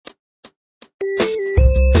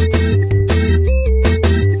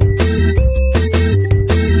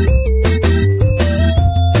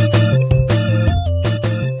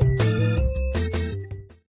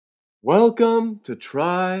Welcome to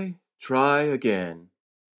Try Again,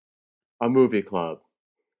 a movie club.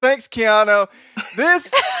 Thanks, Keanu.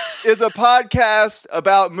 This is a podcast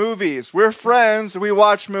about movies. We're friends. We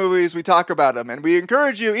watch movies. We talk about them. And we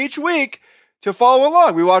encourage you each week to follow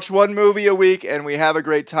along. We watch one movie a week, and we have a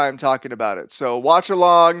great time talking about it. So watch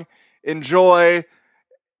along, enjoy,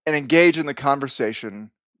 and engage in the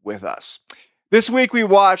conversation with us. This week we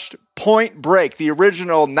watched Point Break, the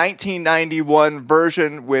original 1991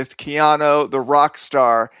 version with Keanu, the rock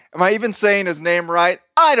star. Am I even saying his name right?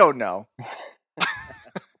 I don't know.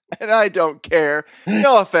 And I don't care.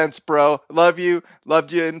 No offense, bro. Love you.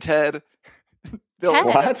 Loved you in Ted. Ted?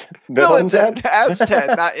 What? Bill and Ted. As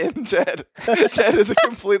Ted, not in Ted. Ted is a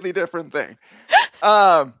completely different thing.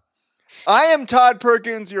 I am Todd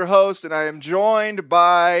Perkins, your host, and I am joined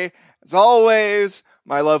by, as always,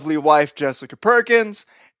 my lovely wife, Jessica Perkins,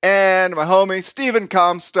 and my homie, Stephen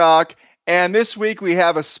Comstock. And this week we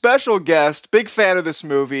have a special guest, big fan of this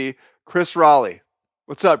movie, Chris Raleigh.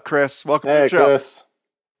 What's up, Chris? Welcome to the show. Chris.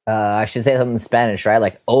 I should say something in Spanish, right?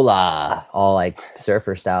 Like hola, all like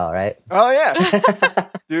surfer style, right? Oh, yeah.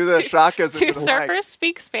 Do the shakas. Do surfers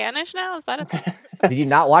speak Spanish now? Is that a thing? Did you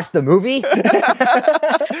not watch the movie?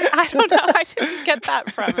 I don't know. I didn't get that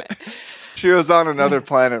from it. She was on another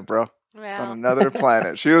planet, bro. Well, On another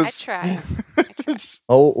planet. She was. I tried.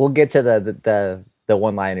 Oh, we'll get to the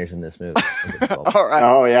one-liners in this movie. All right.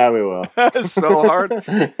 Oh, yeah, we will. That's so hard.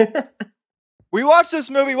 We watched this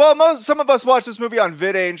movie. Well, some of us watched this movie on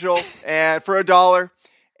VidAngel and for $1.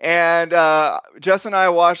 And Jess and I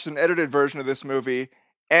watched an edited version of this movie.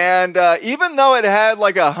 And even though it had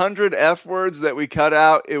like 100 F words that we cut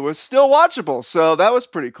out, it was still watchable. So that was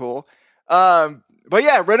pretty cool. But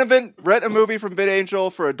yeah, rent a movie from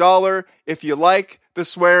VidAngel for $1. If you like the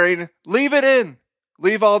swearing, leave it in.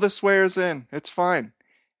 Leave all the swears in. It's fine.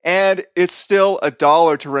 And it's still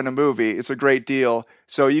 $1 to rent a movie. It's a great deal.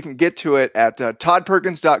 So you can get to it at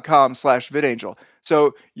toddperkins.com/VidAngel.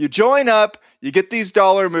 So you join up, you get these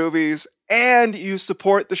dollar movies, and you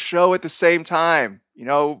support the show at the same time. You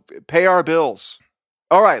know, pay our bills.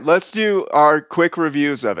 All right, let's do our quick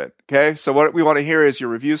reviews of it. Okay, so what we want to hear is your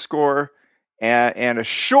review score and a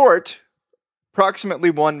short,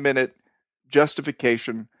 approximately 1 minute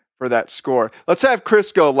justification for that score. Let's have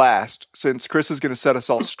Chris go last, since Chris is going to set us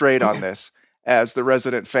all straight on this as the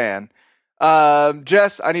resident fan.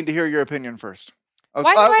 Jess, I need to hear your opinion first.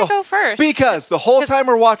 Why do I go first? Because the whole time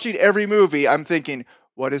we're watching every movie, I'm thinking,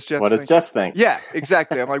 what is Jess What thinking? does Jess think? Yeah,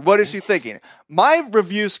 exactly. I'm like, what is she thinking? My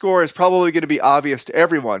review score is probably going to be obvious to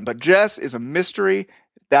everyone, but Jess is a mystery.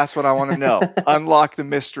 That's what I want to know. Unlock the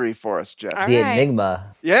mystery for us, Jess. All The right.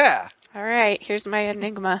 enigma. Yeah. All right, here's my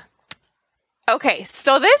enigma. Okay,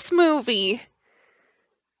 so this movie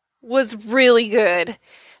was really good.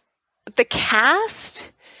 The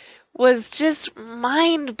cast was just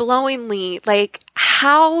mind-blowingly, like,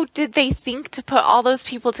 how did they think to put all those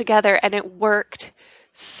people together and it worked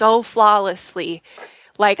so flawlessly?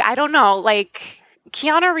 Like, I don't know, like,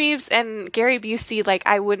 Keanu Reeves and Gary Busey, like,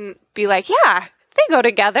 I wouldn't be like, yeah, they go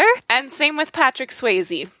together. And same with Patrick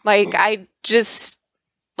Swayze. Like, I just,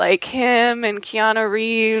 like, him and Keanu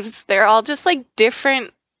Reeves, they're all just, like,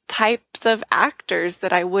 different types of actors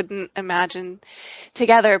that I wouldn't imagine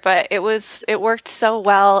together, but it worked so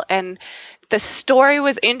well, and the story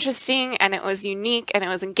was interesting, and it was unique, and it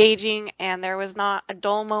was engaging, and there was not a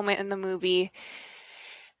dull moment in the movie.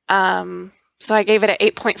 So I gave it an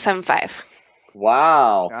 8.75.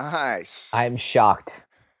 Wow. Nice. I'm shocked.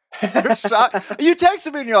 You're shocked. You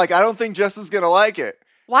texted me and you're like, I don't think Jess is going to like it.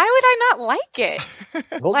 Why would I not like it?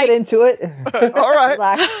 We'll Like- get into it. All right.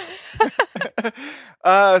 Relax.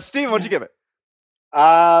 Steve, what'd you give it?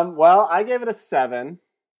 Well, I gave it a 7.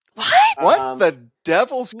 What? What the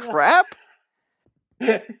devil's crap?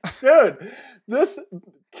 Dude, this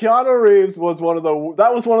Keanu Reeves was one of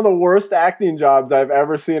the worst acting jobs I've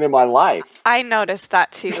ever seen in my life. I noticed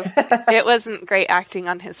that too. It wasn't great acting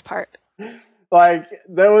on his part. Like,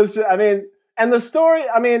 there was, I mean, and the story,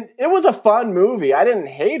 I mean, it was a fun movie. I didn't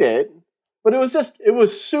hate it, but it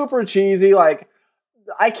was super cheesy. Like,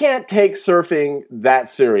 I can't take surfing that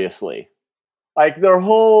seriously. Like, their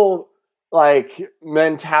whole, like,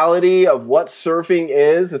 mentality of what surfing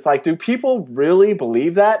is, it's like, do people really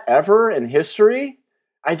believe that ever in history?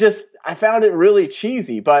 I found it really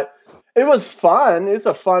cheesy, but it was fun. It's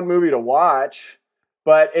a fun movie to watch,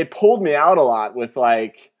 but it pulled me out a lot with,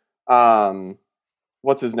 like,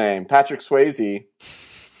 what's his name? Patrick Swayze.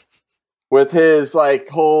 With his, like,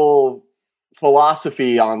 whole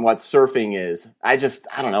philosophy on what surfing is. I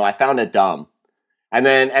don't know. I found it dumb. And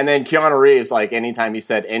then Keanu Reeves, like, anytime he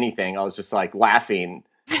said anything, I was just, like, laughing,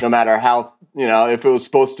 no matter how if it was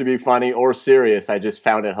supposed to be funny or serious, I just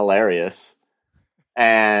found it hilarious.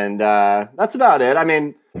 And that's about it. I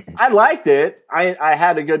mean, I liked it. I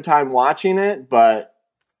had a good time watching it, but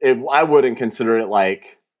I wouldn't consider it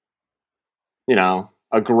like,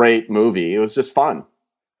 a great movie. It was just fun.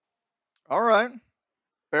 All right.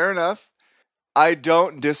 Fair enough. I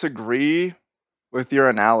don't disagree with your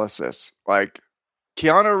analysis. Like,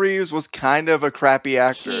 Keanu Reeves was kind of a crappy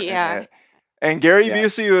actor in it. And Gary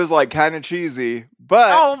Busey was like kind of cheesy,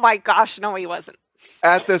 but oh my gosh, no, he wasn't.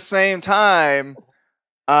 At the same time,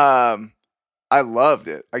 I loved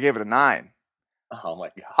it. I gave it a 9. Oh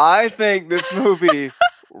my god! I think this movie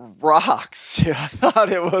rocks. I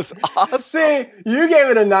thought it was awesome. See, you gave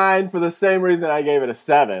it a 9 for the same reason I gave it a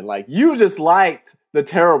 7. Like, you just liked the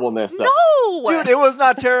terribleness of it. No, dude, it was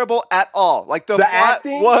not terrible at all. Like, the plot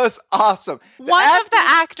acting was awesome. One of the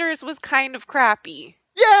actors was kind of crappy.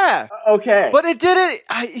 Yeah. Okay. But it didn't.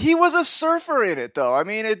 He was a surfer in it, though. I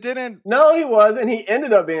mean, it didn't. No, he wasn't. He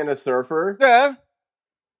ended up being a surfer. Yeah.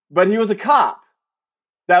 But he was a cop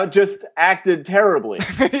that just acted terribly.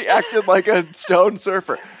 He acted like a stone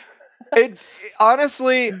surfer.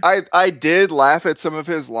 Honestly, I did laugh at some of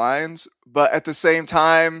his lines, but at the same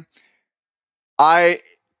time, I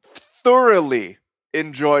thoroughly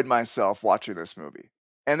enjoyed myself watching this movie.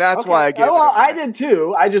 And that's why I gave it. Well, I did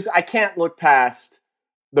too. I can't look past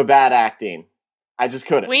the bad acting. I just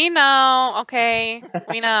couldn't. We know, okay?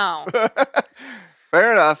 We know.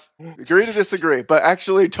 Fair enough. Agree to disagree, but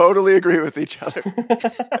actually totally agree with each other.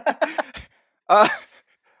 All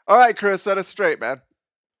right, Chris, set us straight, man.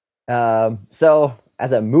 So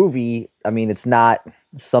as a movie, I mean, it's not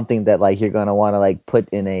something that like you're gonna want to like put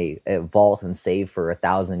in a vault and save for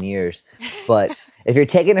 1,000 years. But if you're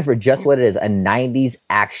taking it for just what it is, a 90s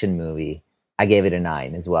action movie, I gave it a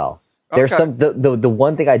 9 as well. There's some the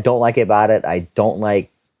one thing I don't like about it. I don't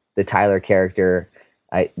like the Tyler character.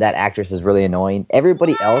 That actress is really annoying.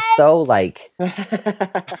 Everybody else though, like she's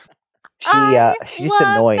just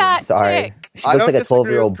annoying. Sorry, chick. she looks like a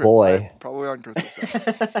 12-year-old boy. Probably on Chris's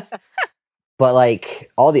side. But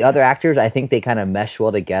like all the other actors, I think they kind of mesh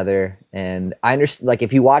well together. And I understand, like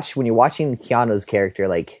when you're watching Keanu's character,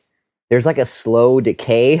 like there's like a slow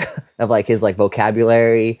decay of like his like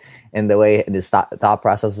vocabulary and the way his thought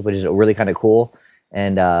processes, which is really kind of cool.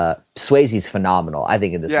 And Swayze's phenomenal, I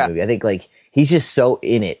think, in this movie. I think like he's just so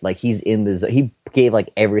in it. Like he's in this. He gave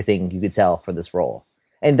like everything you could tell for this role.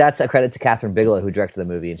 And that's a credit to Catherine Bigelow, who directed the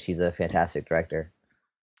movie, and she's a fantastic director.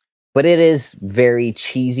 But it is very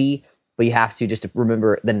cheesy, but you have to just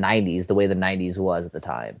remember the 90s, the way the 90s was at the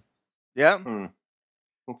time. Yeah.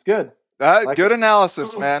 That's good. Good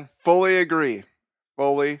analysis, man. Fully agree.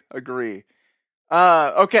 Okay.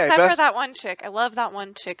 Except for that one chick. I love that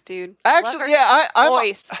one chick, dude. Actually, I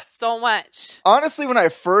voice so much. Honestly, when I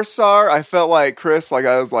first saw her, I felt like Chris. Like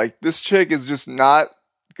I was like, this chick is just not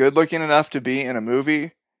good looking enough to be in a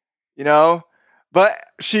movie, you know? But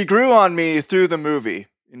she grew on me through the movie,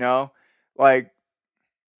 you know? Like,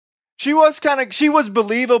 she was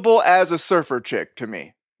believable as a surfer chick to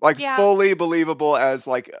me. Like, fully believable as,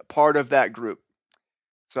 like, part of that group.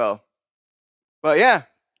 So, but yeah,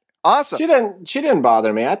 awesome. She didn't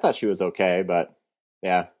bother me. I thought she was okay, but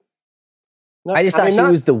yeah. No, I thought she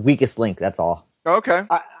was the weakest link, that's all. Okay.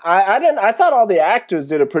 I thought all the actors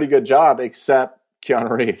did a pretty good job, except Keanu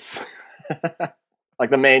Reeves. Like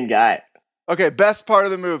the main guy. Okay, best part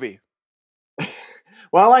of the movie.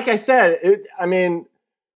 Well, like I said,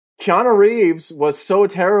 Keanu Reeves was so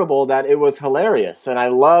terrible that it was hilarious, and I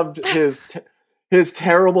loved his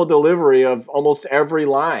terrible delivery of almost every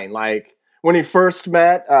line. Like when he first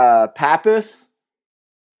met Pappas,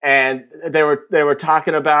 and they were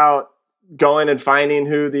talking about going and finding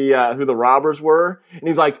who the robbers were, and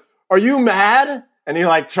he's like, "Are you mad?" And he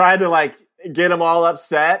like tried to like get them all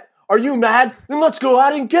upset. Are you mad? Then let's go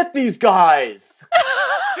out and get these guys.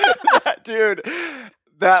 Dude,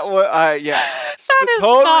 that was, yeah. That is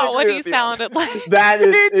totally not what he sounded like. That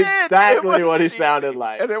is exactly what he sounded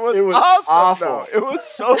like. And it was awesome, awful. Though. It was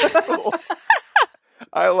so cool.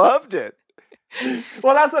 I loved it.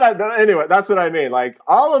 Well, that's what I mean. Like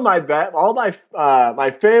all my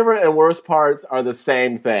my favorite and worst parts are the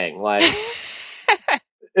same thing. Like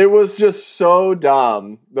it was just so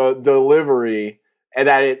dumb, the delivery, and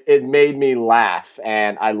that it made me laugh,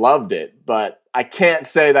 and I loved it. But I can't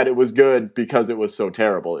say that it was good because it was so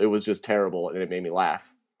terrible. It was just terrible, and it made me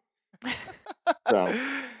laugh. So,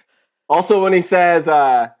 also when he said,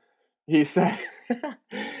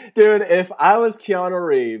 dude, if I was Keanu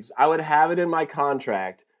Reeves, I would have it in my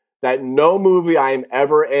contract that no movie I am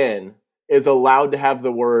ever in is allowed to have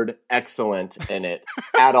the word excellent in it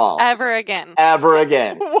at all. Ever again. Ever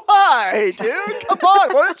again. Why, dude? Come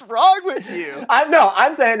on, what is wrong with you?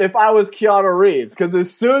 I'm saying if I was Keanu Reeves, because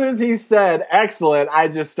as soon as he said excellent, I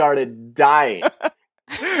just started dying.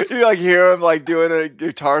 You like hear him like doing a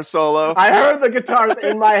guitar solo. I heard the guitars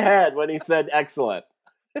in my head when he said excellent.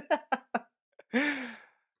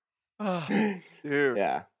 Oh, dude.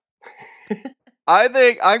 Yeah. I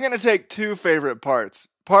think I'm gonna take two favorite parts.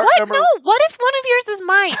 Part What? number No. What if one of yours is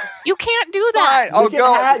mine? You can't do that. Fine, I'll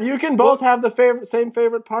go. You can both have the same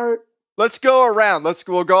favorite part. Let's go around.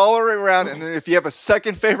 We'll go all the way around, and then if you have a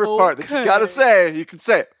second favorite part that you gotta say, you can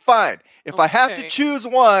say it. Fine. If I have to Okay. choose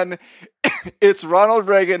one, it's Ronald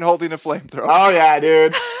Reagan holding a flamethrower. Oh yeah,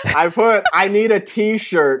 dude. I need a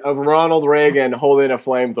T-shirt of Ronald Reagan holding a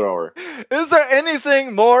flamethrower. Is there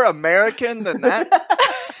anything more American than that?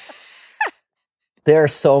 There are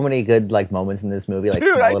so many good like moments in this movie, like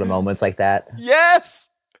Dude, small little moments like that. Yes!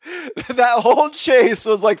 That whole chase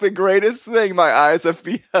was like the greatest thing my eyes have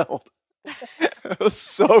beheld. It was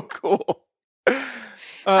so cool.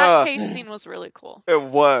 That chase scene was really cool. It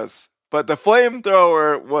was. But the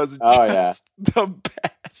flamethrower was Oh, just the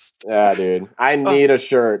best. Yeah, dude. I need a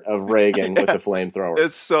shirt of Reagan with the flamethrower.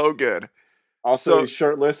 It's so good. Also, so- he's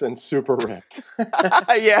shirtless and super ripped.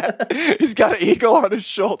 Yeah. He's got an eagle on his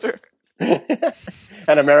shoulder.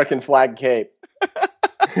 An American flag cape.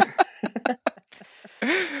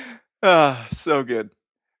 So good.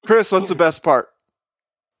 Chris, what's the best part?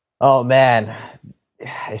 Oh man,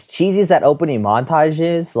 as cheesy as that opening montage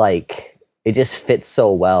is, like it just fits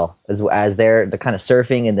so well as they're kind of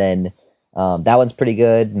surfing, and then that one's pretty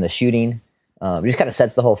good, and the shooting it just kind of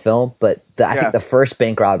sets the whole film. But I think the first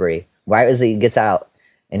bank robbery, right as he gets out,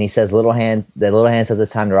 and he says, the little hand says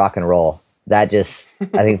it's time to rock and roll. That just,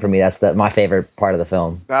 I think for me, that's my favorite part of the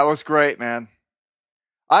film. That was great, man.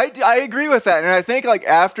 I agree with that, and I think like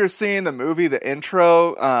after seeing the movie, the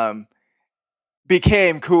intro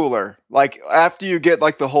became cooler. Like after you get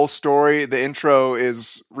like the whole story, the intro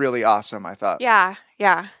is really awesome, I thought. Yeah.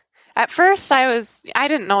 At first, I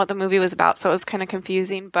didn't know what the movie was about, so it was kind of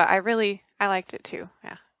confusing. But I liked it too.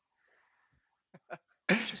 Yeah.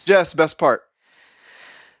 Jess, best part.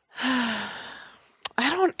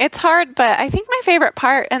 It's hard, but I think my favorite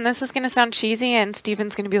part, and this is going to sound cheesy, and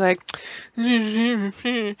Steven's going to be like,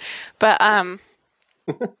 but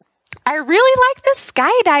I really like the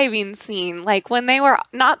skydiving scene. Like when they were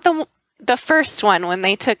not the first one, when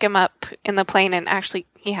they took him up in the plane and actually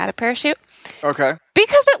he had a parachute. Okay.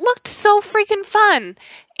 Because it looked so freaking fun.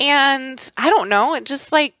 And I don't know, it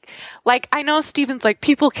just like I know Steven's like,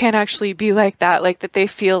 people can't actually be like that, like that they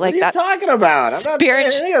feel like What are you that talking about? I'm not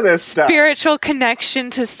saying any of this stuff. spiritual connection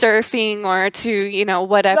to surfing or to,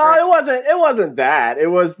 whatever. No, it wasn't that. It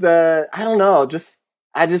was I don't know,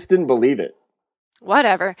 I just didn't believe it.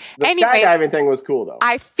 Whatever. The Anyway, skydiving thing was cool though.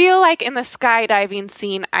 I feel like in the skydiving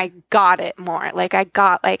scene, I got it more. Like I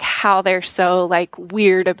got like how they're so like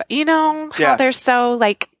weird about, how they're so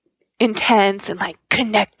like intense and like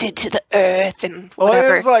connected to the earth and whatever.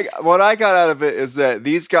 Well, it's like what I got out of it is that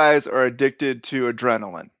these guys are addicted to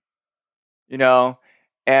adrenaline,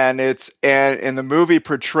 and the movie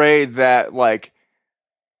portrayed that like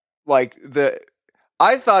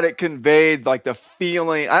I thought it conveyed like the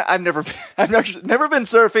feeling. I've never been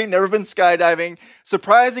surfing, never been skydiving.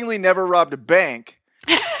 Surprisingly, never robbed a bank.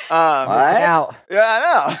 What? Now, Yeah,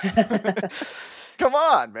 I know. Come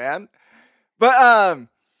on, man. But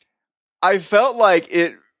I felt like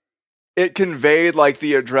it conveyed like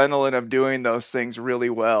the adrenaline of doing those things really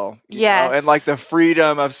well. Yes. And like the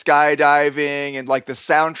freedom of skydiving and like the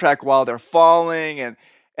soundtrack while they're falling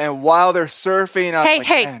and while they're surfing. I was like,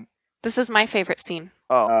 Hey. man. This is my favorite scene.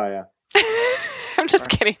 Oh. Oh yeah. I'm just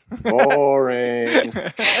kidding. Boring.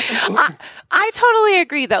 I totally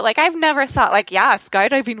agree though. Like I've never thought like, yeah,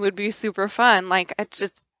 skydiving would be super fun. Like I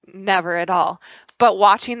just never at all. But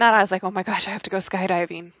watching that, I was like, oh my gosh, I have to go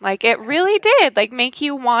skydiving. Like it really did like make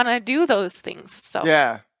you want to do those things. So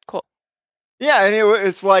Yeah. Cool. Yeah, and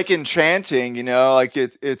it's like enchanting, like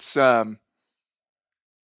it's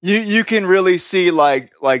you can really see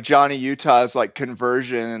like Johnny Utah's like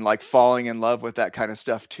conversion and like falling in love with that kind of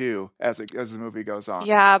stuff too as the movie goes on.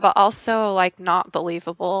 Yeah, but also like not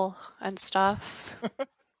believable and stuff.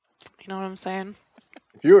 You know what I'm saying?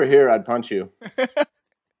 If you were here, I'd punch you.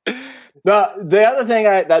 No, the other thing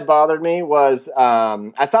that bothered me was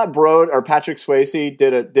I thought Patrick Swayze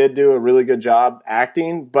did do a really good job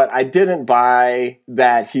acting, but I didn't buy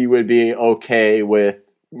that he would be okay with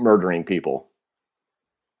murdering people.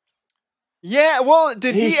 Yeah, well,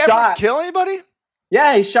 did he ever kill anybody?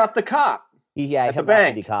 Yeah, he shot the cop. he At the shot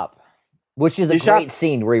bank. the cop. Which is a He great shot-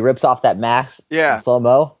 scene where he rips off that mask Yeah. in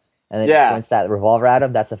slow-mo and then Yeah. points that revolver at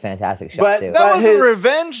him. That's a fantastic shot, But- too. That was his-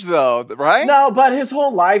 revenge, though, right? No, but his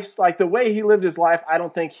whole life, like the way he lived his life, I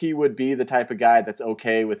don't think he would be the type of guy that's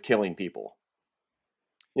okay with killing people.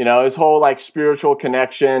 You know, his whole like spiritual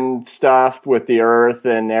connection stuff with the earth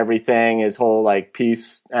and everything, his whole like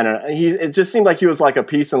peace. I don't know. It just seemed like he was like a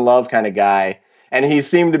peace and love kind of guy. And he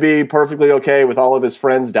seemed to be perfectly okay with all of his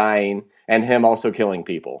friends dying and him also killing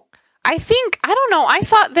people. I don't know. I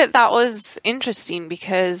thought that was interesting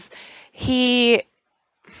because he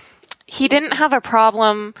didn't have a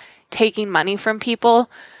problem taking money from people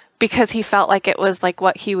because he felt like it was like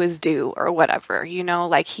what he was due or whatever, you know,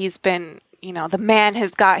 like he's been, you know, the man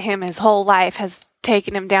has got him his whole life, has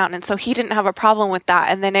taken him down. And so he didn't have a problem with that.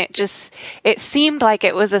 And then it seemed like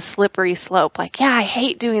it was a slippery slope. Like, yeah, I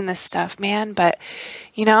hate doing this stuff, man, but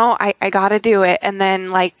you know, I got to do it. And then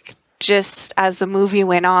like, just as the movie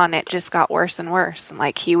went on, it just got worse and worse. And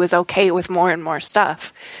like, he was okay with more and more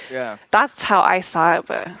stuff. Yeah. That's how I saw it.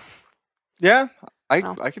 But Yeah,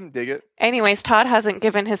 Well. I can dig it. anyways, Todd hasn't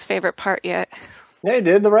given his favorite part yet. Yeah, he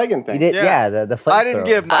did the Reagan thing. He did, Yeah. yeah, the I didn't flamethrower.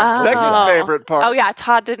 give my second favorite part. Oh yeah,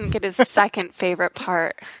 Todd didn't get his second favorite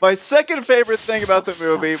part. My second favorite thing about the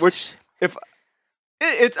So movie, which if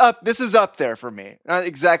it's up, this is up there for me. Not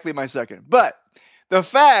exactly my second, but the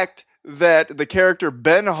fact that the character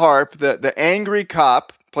Ben Harp, the angry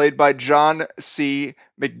cop played by John C.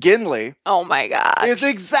 McGinley, Oh my god. is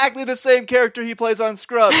exactly the same character he plays on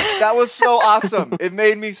Scrubs. That was so awesome. It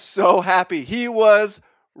made me so happy. He was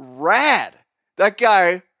rad. That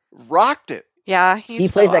guy rocked it. Yeah, he's He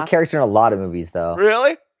so plays that awesome. character in a lot of movies, though.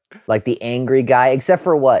 Really? Like the angry guy, except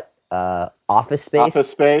for what? Office Space? Office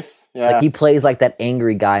Space. Yeah. Like he plays like that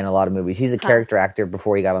angry guy in a lot of movies. He's a character actor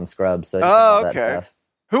before he got on Scrubs. So he does all that okay. stuff.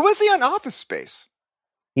 Who was he on Office Space?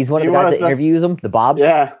 He's one of He the guys was that the- interviews him, the Bob.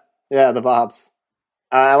 Yeah, the Bobs.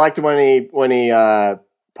 I liked when he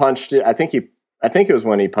punched. I think it was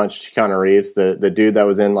when he punched Keanu Reeves, the dude that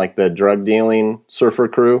was in like the drug dealing surfer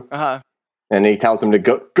crew, and he tells him to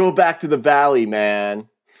go back to the valley, man.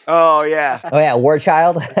 Oh yeah, Oh yeah, War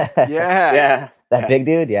Child. yeah, Yeah, That big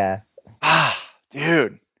dude. Yeah.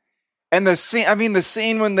 dude. And the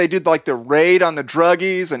scene when they did like the raid on the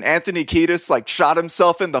druggies and Anthony Kiedis like shot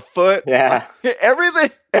himself in the foot. yeah.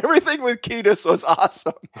 Everything with Kiedis was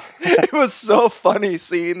awesome. It was so funny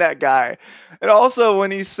seeing that guy. And also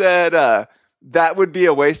when he said that would be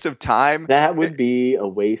a waste of time. That would be a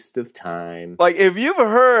waste of time. Like if you've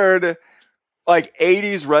heard like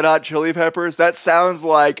 80s Red Hot Chili Peppers, that sounds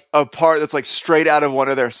like a part that's like straight out of one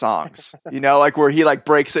of their songs. You know, like where he like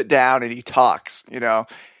breaks it down and he talks, you know.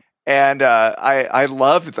 And I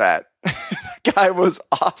loved that. That guy was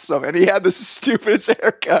awesome. And he had the stupidest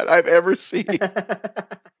haircut I've ever seen.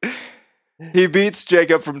 He beats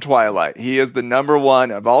Jacob from Twilight. He is the number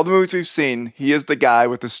one of all the movies we've seen. He is the guy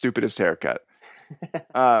with the stupidest haircut.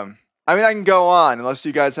 I mean, I can go on unless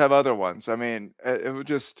you guys have other ones. I mean, it would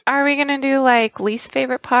just... Are we gonna do like least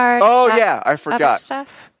favorite part? Oh, that yeah, I other forgot.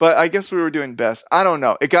 stuff? But I guess we were doing best. I don't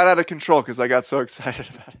know. It got out of control because I got so excited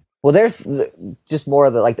about it. Well, there's just more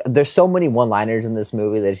of the like. There's so many one-liners in this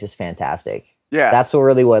movie that it's just fantastic. Yeah. That's what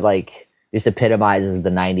really what like just epitomizes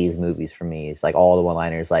the '90s movies for me. It's like all the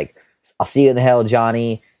one-liners, like "I'll see you in the hell,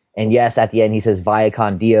 Johnny," and yes, at the end he says "Vaya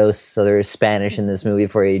con Dios." So there's Spanish in this movie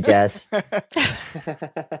for you, Jess.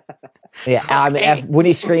 Yeah, I'm an Okay. when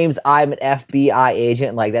he screams, "I'm an FBI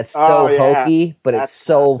agent!" Like that's so Oh, yeah. hokey, but That's it's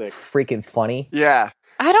so classic. freaking funny. Yeah.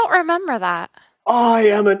 I don't remember that. I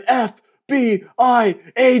am an FBI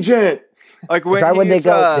agent. Like It's right when they he's,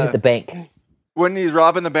 go to hit the bank. when he's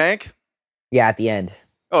robbing the bank. Yeah, at the end.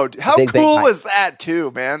 Oh, how Big bank cool heist. was that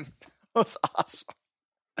too, man? That was awesome.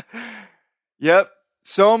 Yep.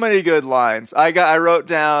 So many good lines. I wrote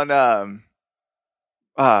down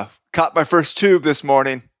caught my first tube this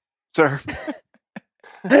morning, sir.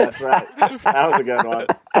 That's right. That was a good one.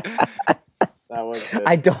 That was good.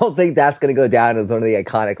 I don't think that's going to go down as one of the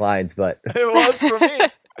iconic lines, but It was for me.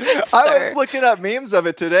 I Sir. was looking up memes of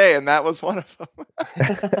it today, and that was one of them.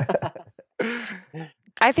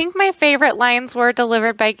 I think my favorite lines were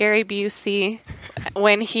delivered by Gary Busey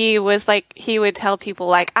when he was like, he would tell people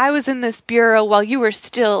like, I was in this bureau while you were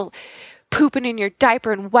still pooping in your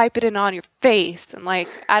diaper and wiping it on your face. And like,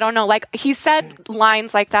 I don't know, like he said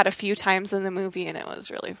lines like that a few times in the movie and it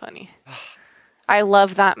was really funny. I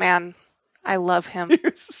love that man. I love him.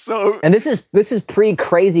 It's so and this is pre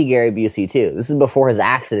crazy Gary Busey too. This is before his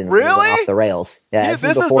accident when he went Really? off the rails. Yeah, Yeah, this,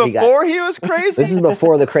 this is before he got. he was crazy. This is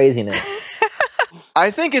before the craziness. I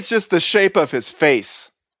think it's just the shape of his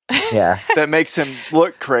face. Yeah. that makes him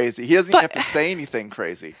look crazy. He doesn't even But- have to say anything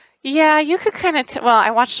crazy. Yeah, you could kind of. Well,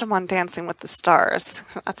 I watched him on Dancing with the Stars.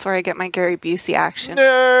 That's where I get my Gary Busey action.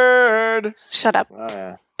 Nerd. Shut up. Oh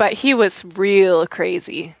yeah. But he was real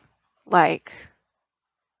crazy. Like,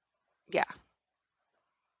 yeah.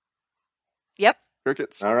 Yep.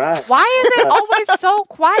 Crickets. All right. Why is it always so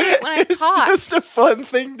quiet when I It's talk? just a fun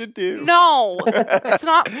thing to do. No, it's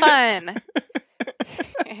not fun.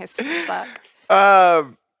 I suck.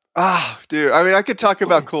 Dude. I mean, I could talk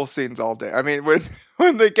about cool scenes all day. I mean, when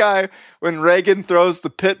Reagan throws the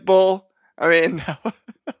pit bull. I mean,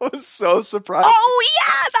 that was so surprising. Oh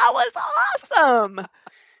yeah, that was awesome.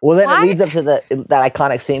 Well, then Why? it leads up to that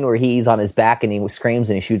iconic scene where he's on his back and he screams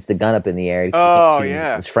and he shoots the gun up in the air. Oh, to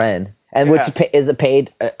yeah. his friend, and Yeah. which is it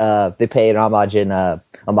paid? They paid an homage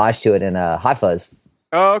to it in Hot Fuzz.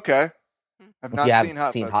 Oh, okay. I've If not you seen haven't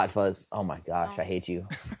Hot seen Fuzz. Hot Fuzz, oh my gosh, I hate you.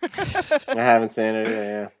 I haven't seen it.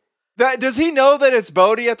 Yeah. Does he know that it's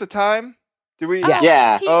Bodhi at the time? Do we? Yeah.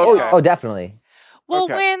 Yeah. He- Oh, okay. Oh, definitely. Well,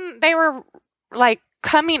 Okay. when they were like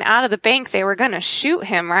coming out of the bank, they were gonna shoot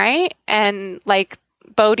him, right? And like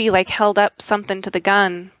Bodhi like held up something to the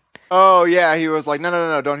gun. Oh yeah, he was like,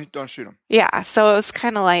 no, don't shoot him. Yeah, so it was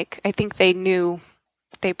kind of like I think they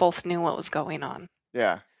both knew what was going on.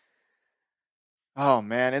 Yeah. Oh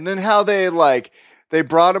man, and then how they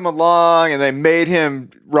brought him along and they made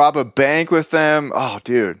him rob a bank with them. Oh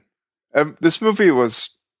dude, this movie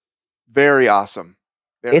was very awesome.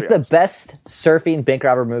 Very It's the awesome. best surfing bank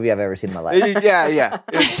robber movie I've ever seen in my life. Yeah.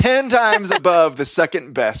 10 times above the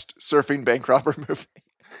second best surfing bank robber movie.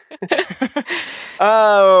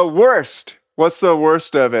 Worst. What's the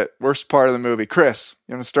worst of it? Worst part of the movie? Chris,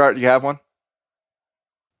 you want to start? You have one?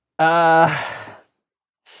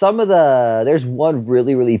 There's one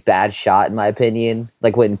really, really bad shot in my opinion.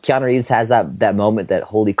 Like when Keanu Reeves has that moment that,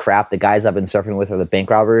 holy crap, the guys I've been surfing with are the bank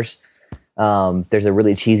robbers. There's a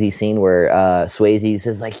really cheesy scene where Swayze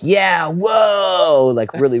says like, yeah, whoa,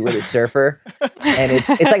 like really, really surfer. And it's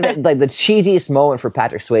like the cheesiest moment for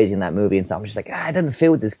Patrick Swayze in that movie. And so I'm just like, it doesn't fit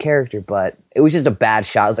with this character, but it was just a bad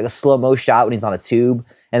shot. It was like a slow-mo shot when he's on a tube.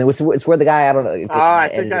 And it's where the guy, I don't know, I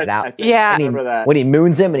edited think it out. Yeah. I And he- remember that. when he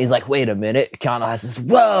moons him and he's like, wait a minute, Keanu has this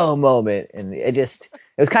whoa moment. And it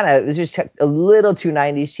was just a little too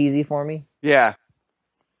 90s cheesy for me. Yeah.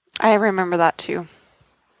 I remember that too.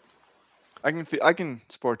 I can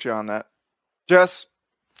support you on that. Jess,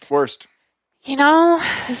 worst. You know,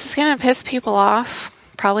 this is going to piss people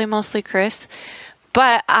off, probably mostly Chris,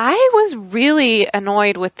 but I was really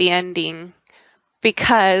annoyed with the ending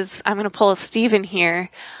because I'm going to pull a Steven here.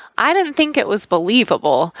 I didn't think it was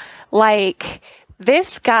believable. Like,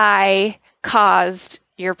 this guy caused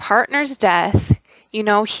your partner's death. You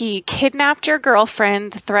know, he kidnapped your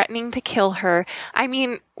girlfriend, threatening to kill her. I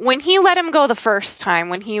mean, when he let him go the first time,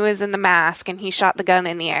 when he was in the mask and he shot the gun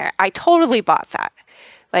in the air, I totally bought that.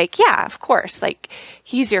 Like, yeah, of course. Like,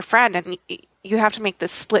 he's your friend and you have to make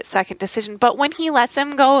this split-second decision. But when he lets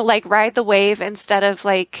him go, like, ride the wave instead of,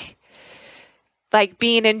 like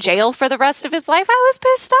being in jail for the rest of his life, I was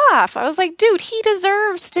pissed off. I was like, dude, he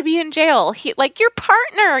deserves to be in jail. Your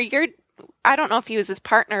partner, I don't know if he was his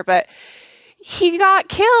partner, but he got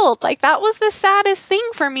killed. Like, that was the saddest thing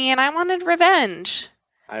for me, and I wanted revenge.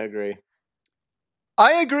 I agree.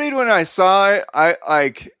 I agreed when I saw it.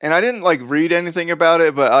 And I didn't read anything about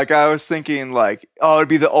it, but I was thinking it'd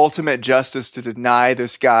be the ultimate justice to deny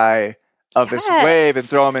this guy of this Yes. wave and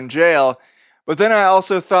throw him in jail. But then I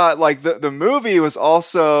also thought the movie was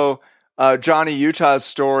also Johnny Utah's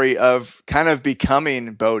story of kind of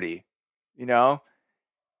becoming Bodhi, you know,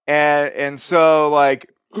 and so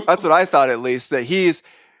that's what I thought, at least, that he's,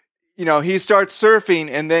 he starts surfing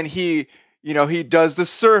and then he does the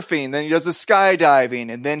surfing, then he does the skydiving,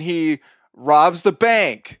 and then he robs the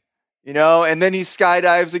bank, and then he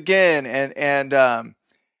skydives again. And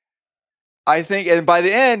I think, and by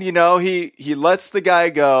the end, he lets the guy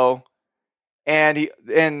go and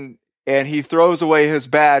he throws away his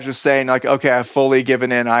badge, just saying okay, I've fully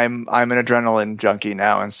given in. I'm an adrenaline junkie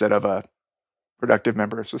now instead of a productive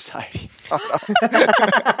member of society. No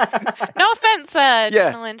offense,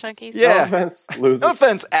 adrenaline junkies. Yeah. No offense, losers. No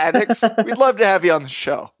offense, addicts. We'd love to have you on the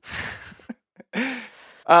show.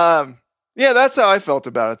 Yeah, that's how I felt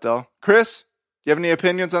about it, though. Chris, do you have any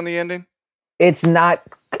opinions on the ending? It's not,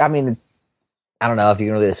 I mean, I don't know if you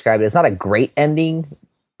can really describe it. It's not a great ending,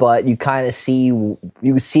 but you kind of see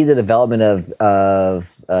the development of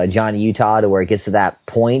Johnny Utah to where it gets to that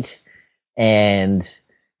point, and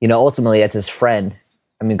ultimately it's his friend.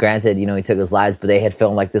 I mean, granted, he took his lives, but they had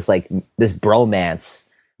filmed this bromance,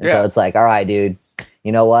 and so it's all right, dude.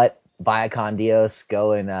 You know what? via con Dios,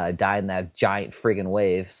 go and die in that giant friggin'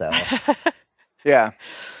 wave. So Yeah.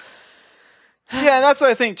 Yeah, and that's what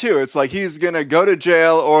I think too. It's like he's gonna go to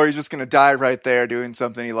jail, or he's just gonna die right there doing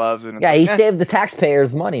something he loves. And it's yeah, like, he saved the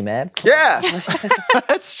taxpayers money, man. Yeah,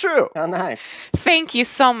 that's true. How nice. Thank you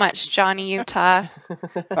so much, Johnny Utah.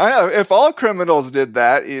 I know. If all criminals did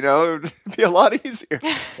that, it would be a lot easier.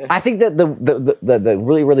 I think that the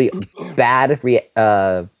really really bad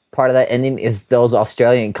part of that ending is those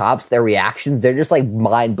Australian cops. Their reactions, they're just like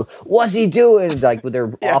what's he doing? Like with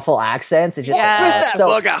their awful accents. It's just Yeah.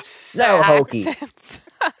 so hokey. Accents.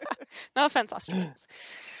 No offense, Australians.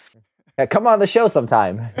 Yeah, come on the show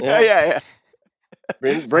sometime. Yeah.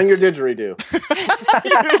 Bring your didgeridoo.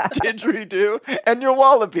 Your didgeridoo and your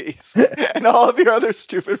wallabies and all of your other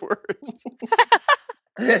stupid words.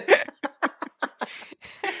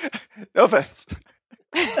 No offense.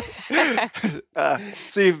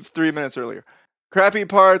 See, 3 minutes earlier. Crappy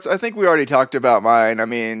parts. I think we already talked about mine. I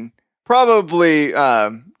mean, probably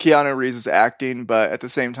Keanu Reeves' acting, but at the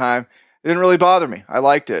same time, it didn't really bother me. I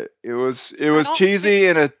liked it. It was cheesy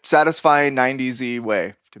in a satisfying 90s-y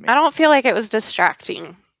way to me. I don't feel like it was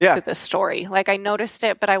distracting Yeah. to the story. Like, I noticed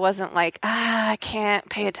it, but I wasn't like, I can't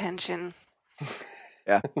pay attention.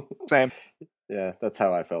 Yeah, same. Yeah, that's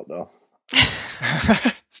how I felt though.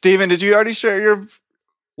 Steven, did you already share your...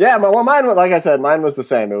 Yeah, mine was, like I said, mine was the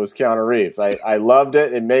same. It was Keanu Reeves. I loved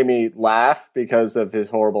it. It made me laugh because of his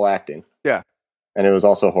horrible acting. Yeah. And it was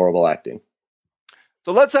also horrible acting.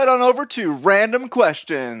 So let's head on over to random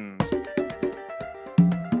questions.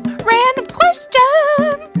 Random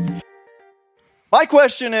questions! My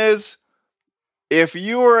question is, if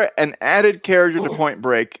you were an added character to Point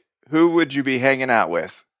Break, who would you be hanging out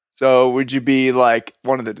with? So would you be like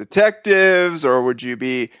one of the detectives, or would you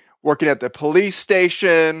be working at the police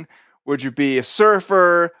station? Would you be a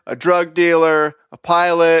surfer, a drug dealer, a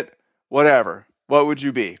pilot, whatever? What would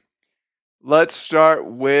you be? Let's start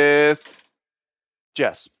with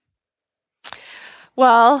Jess.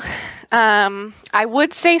 Well, I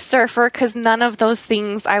would say surfer because none of those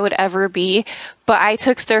things I would ever be. But I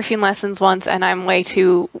took surfing lessons once, and I'm way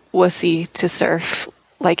too wussy to surf.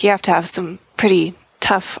 Like, you have to have some pretty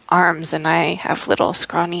tough arms, and I have little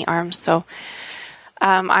scrawny arms. So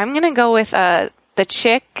I'm going to go with the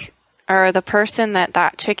chick or the person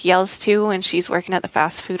that chick yells to when she's working at the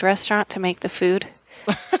fast food restaurant to make the food.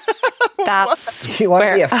 That's You want to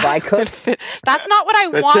where be a fry cook? That's not what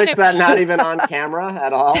I The want. chick that not even on camera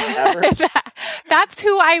at all, ever. That's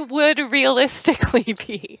who I would realistically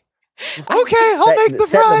be. Okay, I'll make the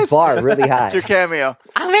Set fries. the bar really high. It's your cameo.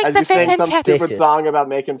 I'll make As the you fish sing and some chips. stupid Fishes. song about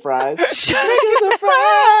making fries. Making the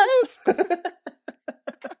fries.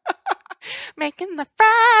 Making the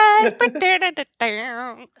fries.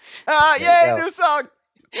 Yay, you go. new song.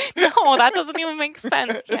 No, that doesn't even make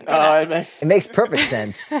sense. Can't do Oh, that. It makes perfect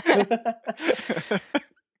sense. That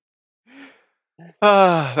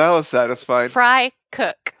was satisfying. Fry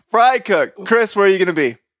cook. Fry cook. Chris, where are you going to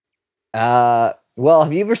be? Well,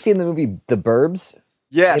 have you ever seen the movie The Burbs?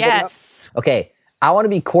 Yeah. Yes. Okay, I want to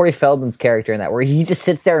be Corey Feldman's character in that, where he just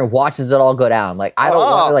sits there and watches it all go down. Like, I don't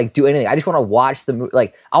want to like do anything. I just want to watch the movie.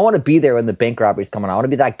 Like, I want to be there when the bank robbery's coming on. I want to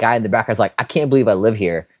be that guy in the back who's like, I can't believe I live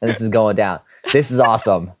here and this is going down. This is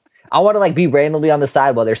awesome. I want to like be randomly on the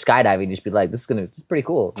side while they're skydiving, just be like, this is pretty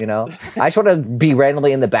cool, I just want to be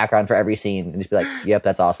randomly in the background for every scene and just be like, yep,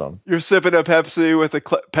 that's awesome. You're sipping a Pepsi with the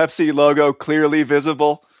Pepsi logo clearly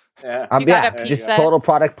visible. Yeah. You got a Just pizza. total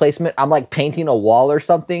product placement. I'm like painting a wall or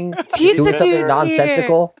something, Pizza doing something dude's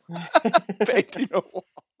nonsensical. Painting a wall.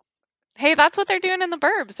 Hey, that's what they're doing in the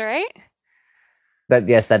Burbs, right?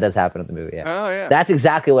 Yes, that does happen in the movie. Yeah. Oh, yeah. That's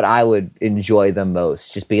exactly what I would enjoy the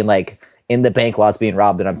most. Just being like in the bank while it's being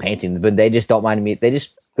robbed and I'm painting. But they just don't mind me. They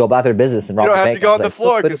just go about their business and You rob don't the have bank. to go on I the was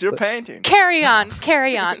floor like, because you're painting. Carry on.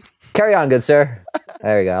 Carry on. Carry on, good sir.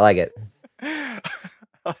 There we go. I like it. I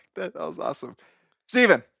like that. That was awesome.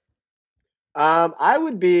 Steven. I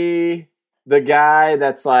would be the guy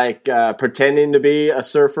that's like pretending to be a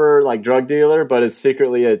surfer, like drug dealer, but is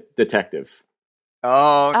secretly a detective.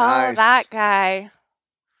 Oh, nice. Oh, that guy.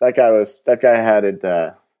 That guy had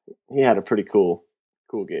it. He had a pretty cool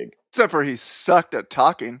gig. Except for he sucked at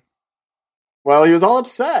talking. Well, he was all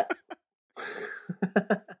upset.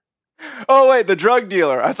 Oh, wait, the drug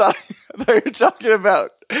dealer. I thought you were talking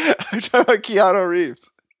about Keanu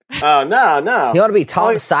Reeves. Oh no! You want to be Tom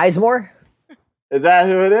Oh, Sizemore? Is that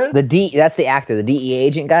who it is? That's the actor, the DEA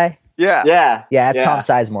agent guy. Yeah. Yeah, Yeah, that's Tom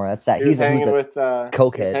Sizemore. That's that. He was He's hanging the with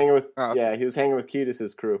cokehead. Hanging with Oh. yeah, he was hanging with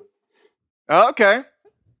Kiedis' crew. Okay.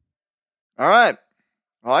 All right.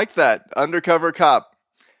 I like that. Undercover cop.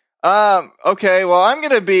 Okay, well, I'm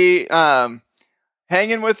going to be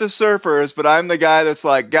hanging with the surfers, but I'm the guy that's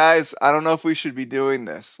like, guys, I don't know if we should be doing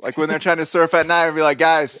this. Like when they're trying to surf at night, I'd be like,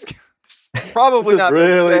 guys, probably This is not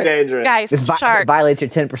really safe. dangerous. Guys, This sharks. violates your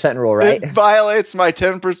 10% rule, right? It violates my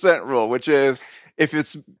 10% rule, which is if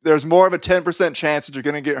there's more of a 10% chance that you're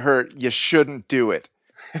going to get hurt, you shouldn't do it.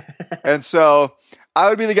 And so I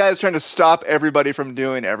would be the guy that's trying to stop everybody from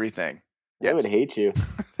doing everything. I would hate you.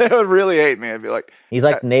 They would really hate me. I'd be like, He's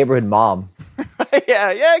like the neighborhood mom.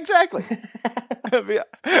 yeah, exactly. I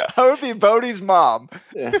would be Bodhi's mom.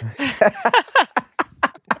 Yeah.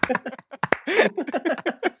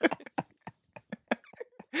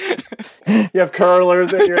 You have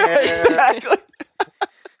curlers in your hair. Exactly.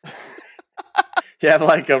 You have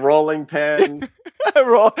like a rolling pin.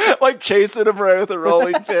 Like chasing him around with a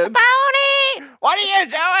rolling pin. Bounty! What are you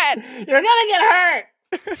doing? You're gonna get hurt.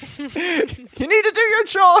 You need to do your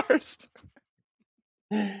chores.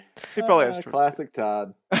 He probably has chores. Classic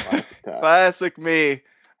Todd. Classic Todd. Classic me.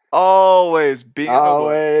 Always being a wuss.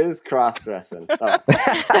 Always cross-dressing. Oh.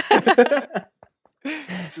 You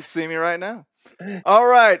can see me right now. All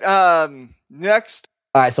right. Next.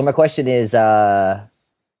 All right, so my question is,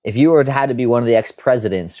 if you were to have to be one of the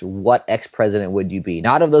ex-presidents, what ex-president would you be?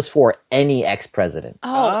 Not of those four, any ex-president.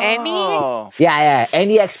 Oh, any? Yeah,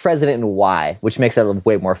 any ex-president and why, which makes it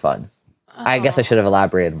way more fun. I guess I should have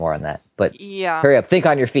elaborated more on that, but Yeah. hurry up, think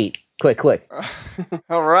on your feet. Quick.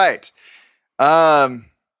 All right.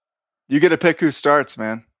 You get to pick who starts,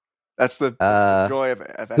 man. That's the joy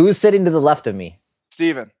of Who's sitting to the left of me?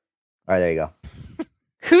 Steven. All right, there you go.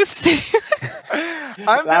 Who's sitting?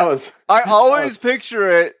 I always picture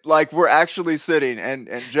it like we're actually sitting, and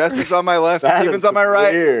Jess is on my left, That Steven's is on my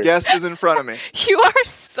right, weird. Guest is in front of me. You are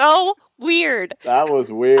so weird. That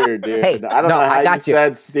was weird, dude. Hey, I don't know how I got you.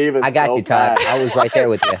 said Steven. I got you, Todd. I was right there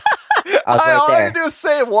with you. I was All I right there. had to do is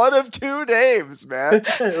say one of two names, man.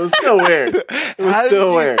 It was still weird. It was How still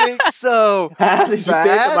did weird. you think so? How did you think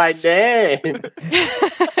of my Fast?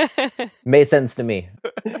 name? Made sense to me.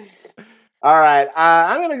 All right,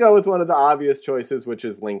 I'm gonna go with one of the obvious choices, which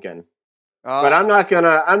is Lincoln. But I'm not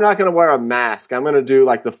gonna wear a mask. I'm gonna do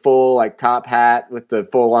like the full like top hat with the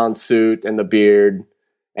full on suit and the beard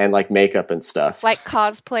and like makeup and stuff. Like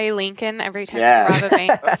cosplay Lincoln every time Yeah. you rob a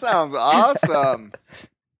bank. That sounds awesome.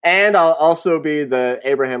 And I'll also be the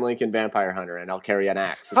Abraham Lincoln vampire hunter, and I'll carry an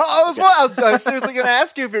axe. I was seriously going to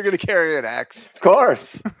ask you if you're going to carry an axe. Of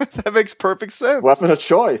course, That makes perfect sense. weapon of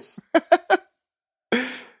choice.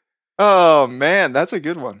 Oh, man, that's a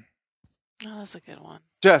good one. Oh, that's a good one.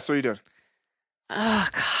 Jess, what are you doing? Oh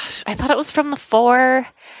gosh, I thought it was from the 4.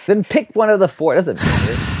 Then pick one of the four. It doesn't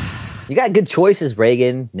matter. You got good choices,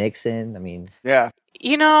 Reagan, Nixon. I mean, Yeah.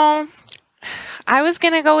 You know, I was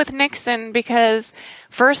gonna go with Nixon because,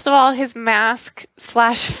 first of all, his mask /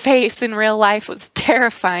 face in real life was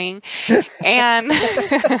terrifying, and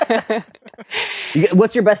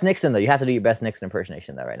what's your best Nixon though? You have to do your best Nixon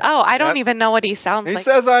impersonation though right now. oh, I don't Yep. even know what he sounds He like.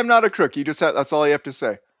 says, I'm not a crook. That's all you have to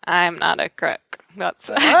say. I'm not a crook. That's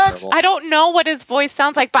What? I don't know what his voice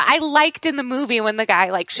sounds like, but I liked in the movie when the guy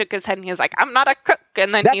like shook his head and he was like, "I'm not a crook,"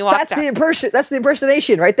 and then he walked out. That's the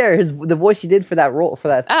impersonation right there. The voice he did for that role for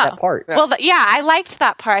that part. Well, yeah, I liked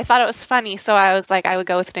that part. I thought it was funny, so I was like, I would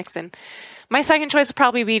go with Nixon. My second choice would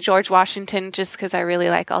probably be George Washington, just because I really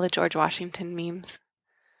like all the George Washington memes.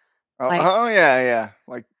 Oh, yeah.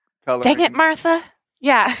 Like, coloring. Dang it, Martha.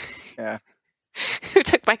 Yeah. Yeah. Who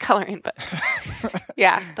took my coloring? But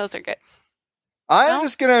yeah, those are good. I'm No?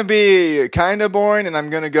 just going to be kind of boring, and I'm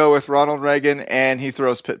going to go with Ronald Reagan, and he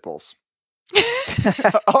throws pit bulls.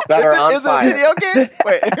 Oh, That are on is it fire. a video game?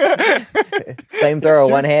 Wait. Flamethrower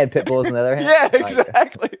one hand, pit bulls in the other hand. Yeah, I like that.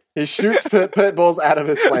 exactly. He shoots pit bulls out of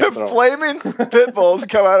his flamethrower. Flaming pit bulls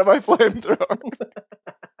come out of my flamethrower.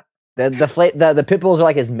 The pit bulls are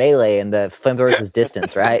like his melee, and the flamethrower is his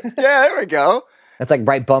distance, right? Yeah, there we go. That's like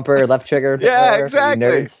right bumper, left trigger. Yeah, whatever, for you exactly.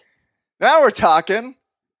 nerds. Now we're talking.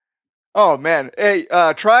 Oh, man. Hey,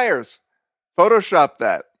 Triers, Photoshop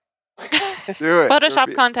that. Do it.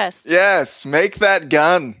 Photoshop contest. Yes, make that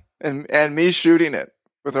gun and me shooting it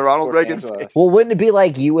with a Ronald Or Reagan Angela. face. Well, wouldn't it be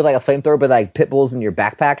like you with like a flamethrower, but like pit bulls in your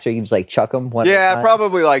backpacks, or you just like chuck them one at a Yeah, time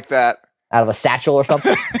probably like that. out of a satchel or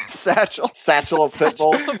something? Satchel. Satchel of pit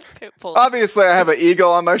bulls. Pit bulls. Obviously, I have an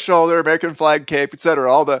eagle on my shoulder, American flag cape,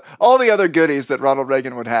 etc. All the other goodies that Ronald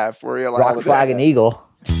Reagan would have. Where he allowed Rock, flag, and eagle.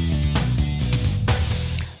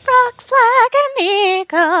 Rock, flag, and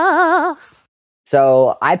eagle.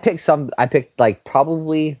 So I picked like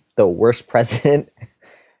probably the worst president.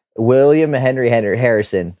 William Henry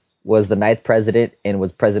Harrison was the 9th president and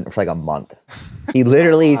was president for like a month. He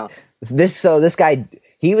literally Wow. this guy,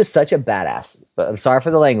 he was such a badass. But I'm sorry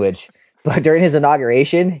for the language. But during his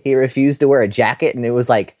inauguration, he refused to wear a jacket, and it was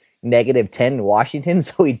like -10 in Washington,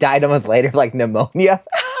 so he died a month later of like pneumonia.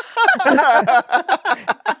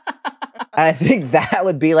 And I think that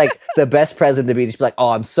would be like the best present to be, just be like,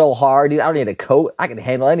 oh, I'm so hard, dude. I don't need a coat. I can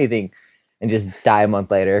handle anything. And just die a month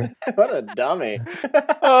later. What a dummy.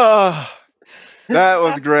 Oh, that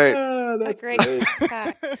was great. That's A great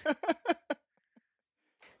fact.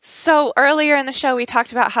 So earlier in the show, we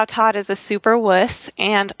talked about how Todd is a super wuss,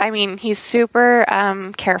 and I mean, he's super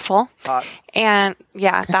careful. Hot. And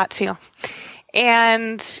yeah, that too.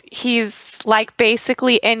 And he's like,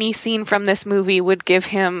 basically any scene from this movie would give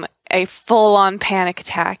him a full-on panic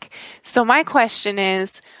attack. So my question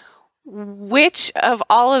is, which of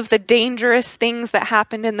all of the dangerous things that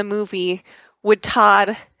happened in the movie would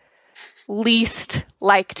Todd least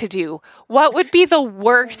like to do? What would be the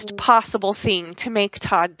worst possible thing to make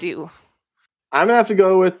Todd do? I'm going to have to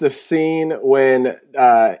go with the scene when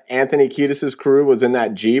Anthony Kiedis' crew was in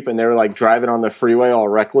that Jeep and they were like driving on the freeway all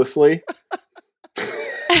recklessly.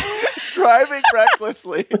 Driving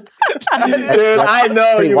recklessly. Dude, I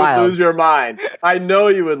know pretty you wild. would lose your mind. I know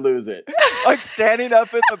you would lose it. Like standing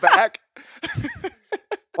up in the back.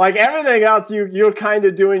 Like everything else, you're kind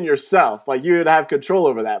of doing yourself. Like you would have control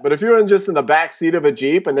over that. But if you were just in the back seat of a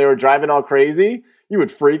Jeep and they were driving all crazy, you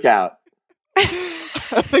would freak out.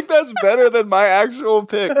 I think that's better than my actual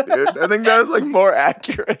pick, dude. I think that was like more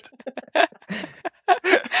accurate.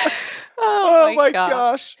 Oh my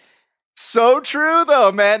gosh. So true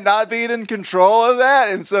though, man. Not being in control of that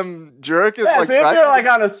and some jerk is Yeah, like so if driving- you're like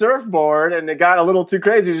on a surfboard and it got a little too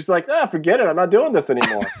crazy, just be like, forget it. I'm not doing this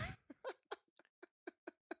anymore.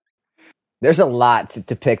 There's a lot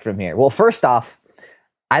to pick from here. Well, first off,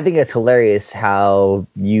 I think it's hilarious how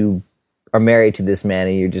you are married to this man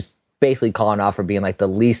and you're just basically calling off for being like the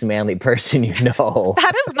least manly person you know.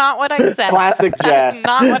 That is not what I said. Classic That is Jess.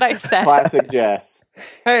 not what I said. Classic Jess.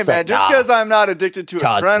 Hey It's man, like, just nah. because I'm not addicted to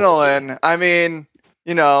Todd's adrenaline, I mean,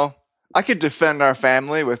 you know, I could defend our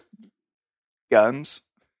family with guns.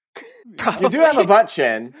 You do have a butt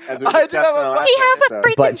chin. As we I do discussed have a in our butt- last He has a episode.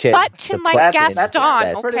 freaking Butt chin. butt chin The like butt That's- chin. Gaston,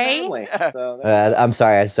 That's pretty okay? manly. Yeah. So, I'm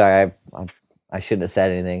sorry. I shouldn't have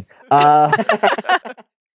said anything.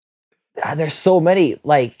 There's so many,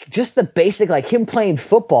 like, just the basic, like him playing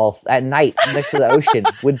football at night next to the ocean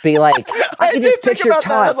would be like, I could did just think picture about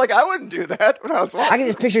that. I Todd. was like, I wouldn't do that when I was watching. I can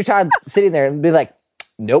just picture Todd sitting there and be like,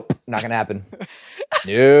 nope, not gonna happen.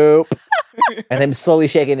 Nope. And him slowly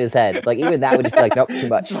shaking his head. Like, even that would just be like, nope, too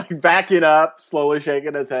much. it's like backing up, slowly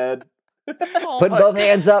shaking his head. Oh, Putting both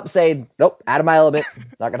hands up, saying, nope, out of my element.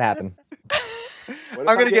 Not gonna happen. What if I'm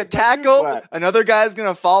I gonna get my shoes tackled. wet? Another guy's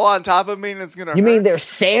gonna fall on top of me, and it's gonna. You hurt. mean there's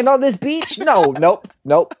sand on this beach? No,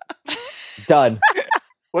 nope. Done.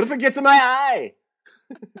 What if it gets in my eye?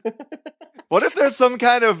 What if there's some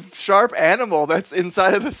kind of sharp animal that's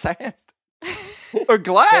inside of the sand? Or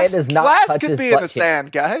glass. Sand does not Glass touch could his be in butt the cheek.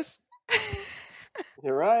 sand, guys.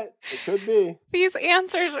 You're right. It could be. these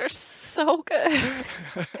answers are so good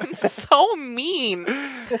and so mean.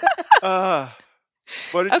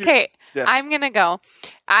 What did Okay, Yeah. I'm going to go.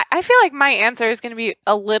 I feel like my answer is going to be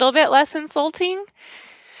a little bit less insulting.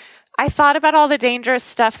 I thought about all the dangerous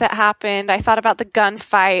stuff that happened. I thought about the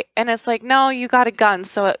gunfight, and it's like, no, you got a gun,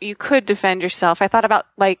 so you could defend yourself. I thought about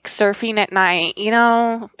like surfing at night. You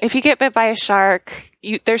know, if you get bit by a shark,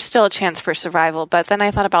 there's still a chance for survival. But then I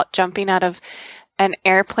thought about jumping out of an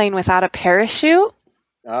airplane without a parachute,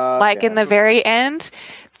 like in the very end.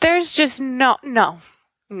 There's just no.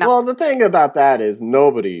 Well, the thing about that is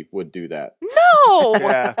nobody would do that. No,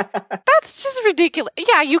 Yeah. that's just ridiculous.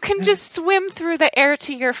 Yeah, you can just swim through the air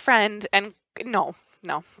to your friend, and no.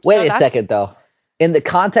 Wait So a second, though. In the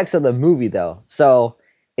context of the movie, though, so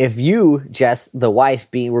if you, Jess, the wife,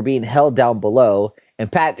 were being held down below, and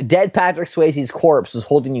dead Patrick Swayze's corpse was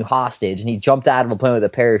holding you hostage, and he jumped out of a plane with a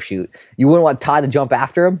parachute, you wouldn't want Todd to jump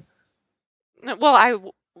after him? Well, I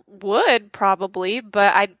would probably,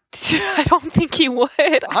 but I don't think he would.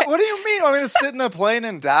 What do you mean? I'm going to sit in the plane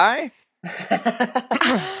and die?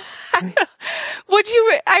 Would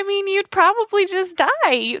you? I mean, you'd probably just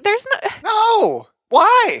die. There's no. No.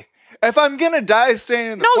 Why? If I'm going to die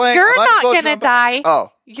staying in the No, plane, you're I might as not well gonna jump die.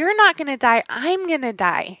 out. You're not gonna die. I'm gonna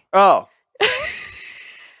die. Oh.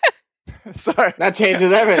 Sorry. That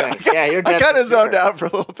changes everything. Yeah, you're I dead. kind for of zoned sure. out for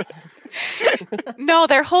a little bit. No,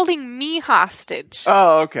 they're holding me hostage.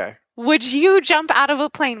 Oh, okay. Would you jump out of a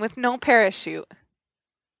plane with no parachute?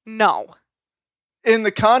 No. In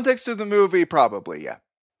the context of the movie, probably, yeah.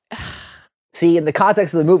 See, in the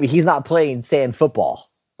context of the movie, he's not playing sand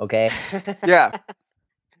football, okay? Yeah.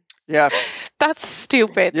 Yeah. That's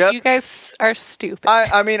stupid. Yep. You guys are stupid.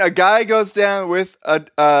 I mean, a guy goes down with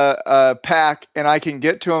a pack, and I can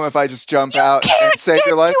get to him if I just jump out and Can't save get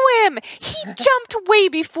your life. to him. He jumped way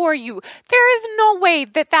before you. There is no way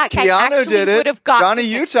that guy Keanu actually did would it. have gotten Johnny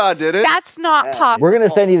him. Utah did it. That's not possible. We're gonna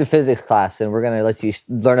send you to physics class, and we're gonna let you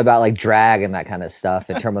learn about like drag and that kind of stuff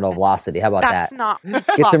and terminal velocity. How about That's that? not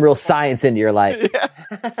Get some real science into your life.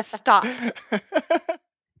 Stop.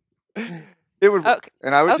 It would, Okay.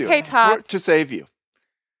 and I would do Okay, it Todd. to save you.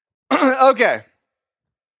 Okay,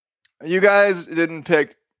 you guys didn't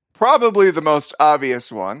pick probably the most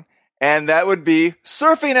obvious one, and that would be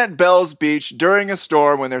surfing at Bell's Beach during a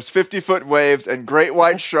storm when there's 50-foot waves and great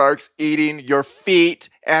white sharks eating your feet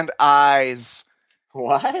and eyes.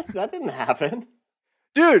 What? That didn't happen.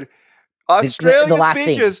 Dude, the Australia's last scene.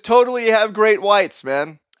 beaches totally have great whites,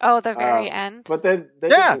 man. Oh, the very end. But they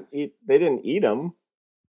Yeah. didn't eat. They didn't eat them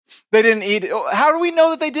They didn't eat. How do we know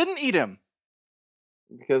that they didn't eat him?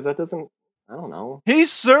 because that doesn't. I don't know. He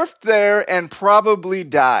surfed there and probably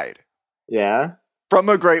died Yeah. from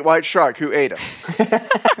a great white shark who ate him.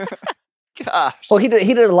 Gosh. Well, he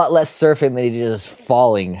did a lot less surfing than he did just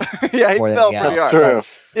falling. Yeah, he more than fell anything pretty else. hard. True.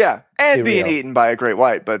 That's Yeah, and too being real. eaten by a great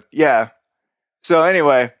white, but yeah. So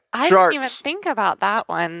anyway, I sharks. didn't even think about that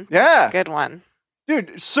one. Yeah. Good one. Dude,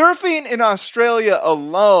 surfing in Australia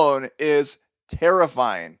alone is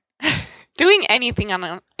terrifying. Doing anything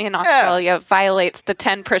in Australia violates the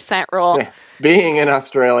 10% rule. Yeah. Being in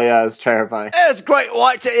Australia is terrifying. There's great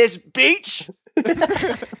whites at this beach.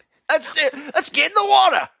 Let's get in the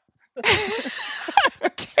water.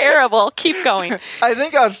 Terrible. Keep going. I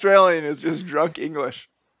think Australian is just drunk English.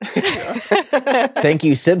 Thank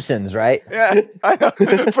you, Simpsons, right? Yeah, I know.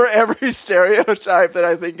 For every stereotype that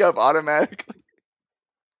I think of automatically.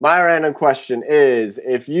 My random question is: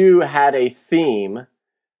 if you had a theme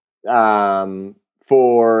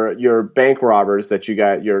for your bank robbers that you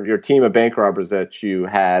got, your team of bank robbers that you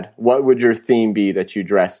had, what would your theme be that you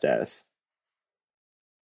dressed as?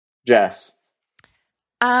 Jess.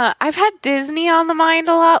 I've had Disney on the mind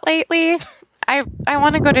a lot lately. I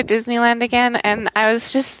want to go to Disneyland again, and I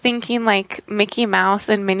was just thinking like Mickey Mouse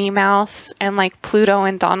and Minnie Mouse and like Pluto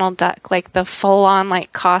and Donald Duck, like the full on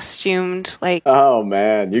like costumed like. Oh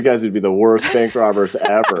man, you guys would be the worst bank robbers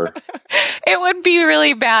ever. It would be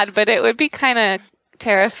really bad, but it would be kind of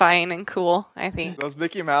terrifying and cool, I think. Those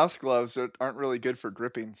Mickey Mouse gloves aren't really good for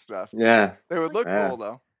gripping stuff. Yeah. They would look Yeah. cool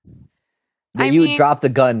though. Yeah, I you would mean- drop the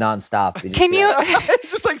gun nonstop. It'd just Can be you like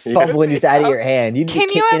It's just like fumbling just out of your hand. You'd be can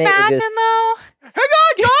you kicking it and imagine just- though? Hang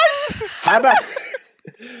on, guys!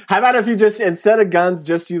 How about if you just instead of guns,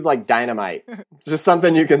 just use like dynamite, just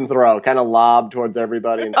something you can throw, kind of lob towards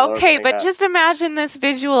everybody. And blow Okay, everything but up. just imagine this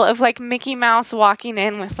visual of like Mickey Mouse walking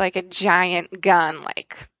in with like a giant gun,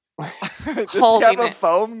 like Does he holding have a it.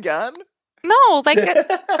 foam gun? no, like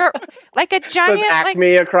a Says giant like.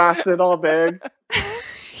 Acme across it all big.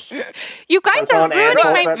 You guys Throw are an ruining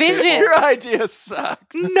anvil my at people. vision. Your idea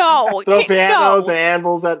sucks. No, Throw pianos no. and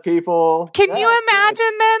anvils at people. Can Yeah, you it's good.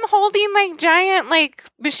 imagine them holding like giant like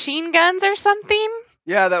machine guns or something?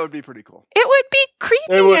 Yeah, that would be pretty cool. It would be creepy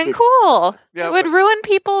It would and be. cool. Yeah, it would but- ruin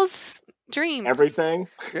people's dreams. Everything?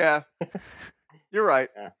 Yeah. You're right.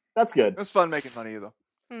 That's good. It was fun making money though.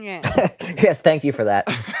 Yeah. Yes, thank you for that.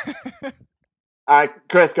 All right,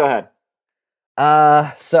 Chris, go ahead.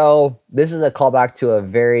 So this is a callback to a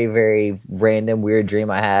very, very random, weird dream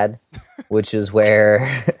I had, which is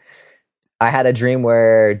where I had a dream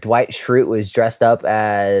where Dwight Schrute was dressed up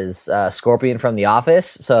as Scorpion from The Office.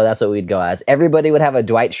 So that's what we'd go as. Everybody would have a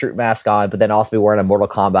Dwight Schrute mask on, but then also be wearing a Mortal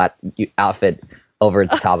Kombat outfit over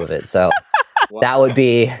the top of it. So that would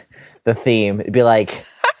be the theme. It'd be like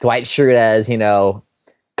Dwight Schrute as,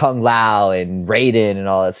 Kung Lao and Raiden and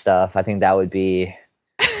all that stuff. I think that would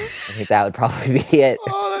probably be it.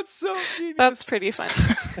 Oh, that's so genius. That's pretty fun.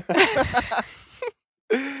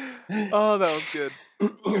 Oh, that was good.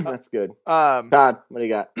 That's good. Um, Todd, what do you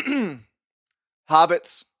got?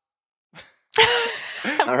 Hobbits.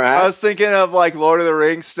 All I right. was thinking of like Lord of the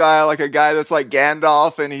Rings style, like a guy that's like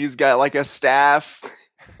Gandalf and he's got like a staff.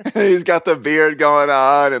 He's got the beard going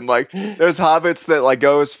on, and like there's hobbits that like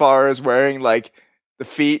go as far as wearing like the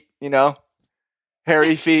feet,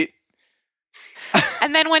 hairy feet.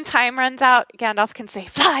 And then when time runs out, Gandalf can say,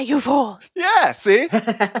 "Fly, you fools!" Yeah, see,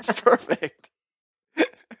 it's perfect.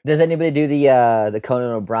 Does anybody do the Conan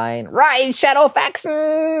O'Brien? Right, Shadowfax.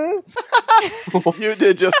 You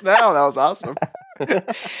did just now. That was awesome.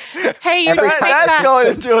 Hey, you Every just time- make That's that. going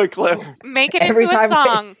into a clip. Make it Every into a time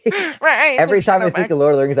song. Every time I think of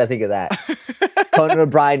Lord of the Rings, I think of that. Conan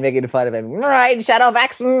O'Brien making fun of him. Right,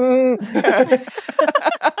 Shadowfax.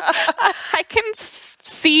 I can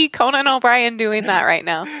see Conan O'Brien doing that right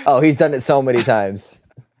now. Oh, he's done it so many times.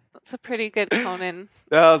 It's a pretty good Conan.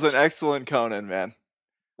 That was an excellent Conan, man.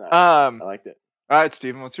 I liked it. All right,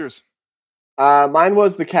 Steven, what's yours? Mine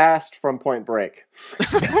was the cast from Point Break.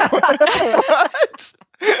 What?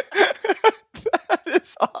 That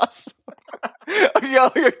is awesome. I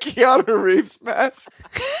got like a Keanu Reeves mask.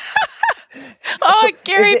 Oh,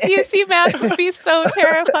 Gary Busey mask would be so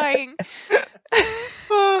terrifying.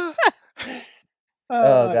 Oh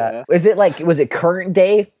god. Is it like, was it current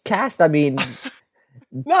day cast? I mean,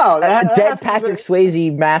 No, a that dead has to be- Patrick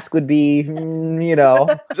Swayze mask would be, you know,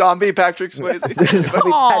 Zombie Patrick Swayze. Patrick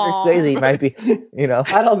Swayze might be, you know.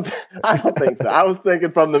 I don't think so. I was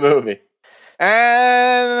thinking from the movie.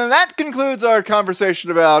 And that concludes our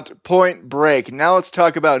conversation about Point Break. Now let's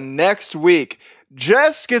talk about next week.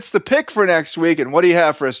 Jess gets the pick for next week. And what do you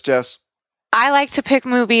have for us, Jess? I like to pick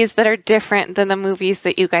movies that are different than the movies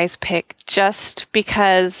that you guys pick just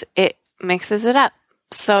because it mixes it up.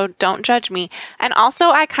 So don't judge me. And also,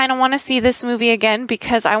 I kind of want to see this movie again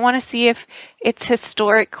because I want to see if it's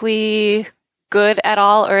historically good at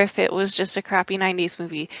all or if it was just a crappy 90s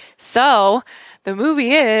movie. So the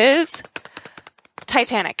movie is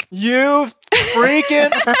Titanic. You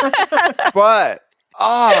freaking but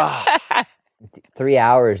 3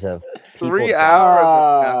 hours of people 3 talking. hours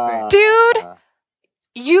of nothing. Dude,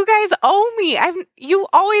 you guys owe me. You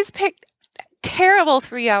always pick terrible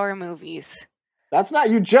 3-hour movies. That's not.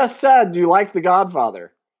 You just said you like The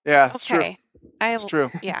Godfather. Yeah, it's true. Okay. It's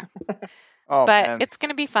true. Yeah. Oh, But man. it's going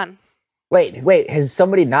to be fun. Wait, has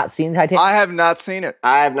somebody not seen Titanic? I have not seen it.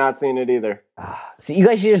 I have not seen it either. So you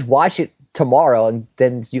guys should just watch it tomorrow, and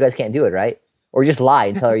then you guys can't do it, right? Or just lie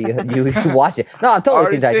and tell her you watch it. No, I've totally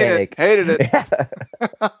Already seen seen Titanic. it. Hated it.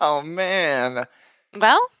 Oh, man.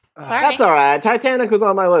 Well, sorry. That's all right. Titanic was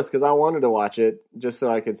on my list because I wanted to watch it just so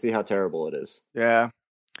I could see how terrible it is. Yeah.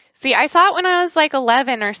 See, I saw it when I was like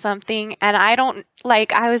 11 or something, and I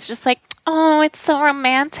was just like, oh, it's so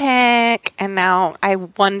romantic. And now I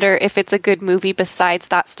wonder if it's a good movie besides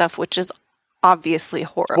that stuff, which is obviously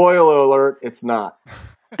horrible. Spoiler alert, it's not.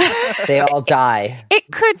 They all die.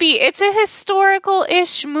 It could be. It's a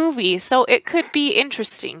historical-ish movie, so it could be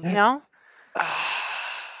interesting, you know?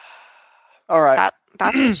 All right.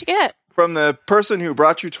 That's what you get. From the person who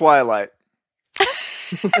brought you Twilight.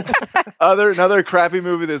 Another crappy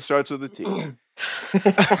movie that starts with a T.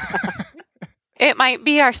 It might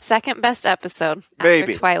be our second best episode after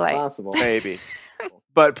Maybe. Twilight. Possible. Maybe.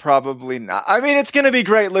 But probably not. I mean, it's going to be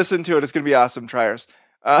great. Listen to it. It's going to be awesome. Tryers.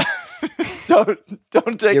 Don't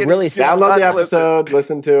take You're it. really Download the episode,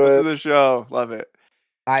 listen to Listen it. to the show. Love it.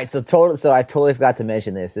 All right, so I totally forgot to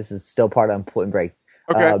mention this. This is still part of Point Break.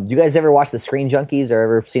 Okay. You guys ever watch the Screen Junkies or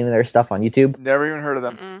ever seen their stuff on YouTube? Never even heard of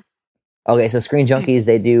them. Mm-mm. Okay, so Screen Junkies,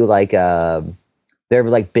 they do like they're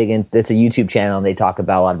like big in, it's a YouTube channel and they talk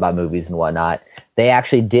about a lot about movies and whatnot. They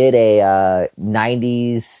actually did a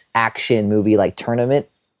 90s action movie like tournament.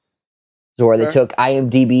 So where they took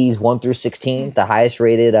IMDb's 1 through 16, the highest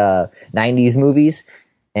rated 90s movies,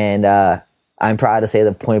 and I'm proud to say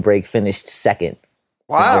that Point Break finished second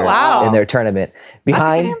Wow. Wow. in their tournament. That's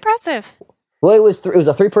Behind pretty impressive. Well, it was it was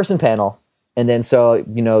a 3-person panel, and then so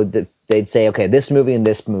they'd say, okay, this movie and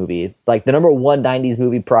this movie. Like the number 1 '90s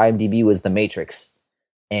movie per IMDb was The Matrix,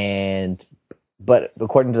 but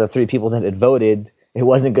according to the 3 people that had voted, it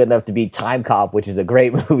wasn't good enough to beat Time Cop, which is a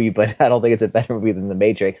great movie, but I don't think it's a better movie than The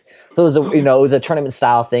Matrix. So it was it was a tournament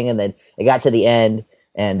style thing, and then it got to the end,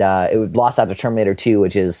 and it lost out to Terminator 2,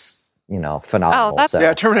 which is phenomenal. Oh, that's so,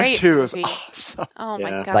 Yeah, Terminator Great 2 is movie. awesome. Oh my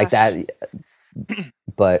Yeah. gosh. like that.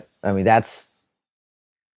 But I mean, that's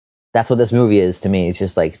what this movie is to me. It's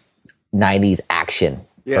just like 90s action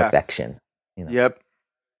Yeah. perfection. Yep.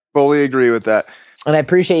 Fully agree with that. And I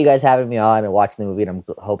appreciate you guys having me on and watching the movie, and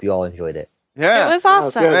I hope you all enjoyed it. Yeah. It was That was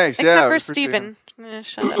awesome. good. Thanks. Except Yeah, we for appreciate Steven.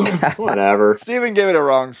 Shut up. Whatever. Steven gave it a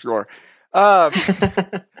wrong score. Well,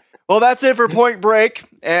 that's it for Point Break,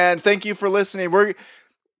 and thank you for listening.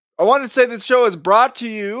 I wanted to say this show is brought to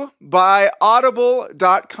you by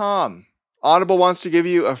Audible.com. Audible wants to give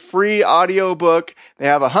you a free audiobook. They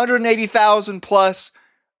have 180,000 plus.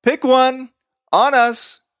 Pick one on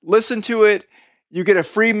us. Listen to it. You get a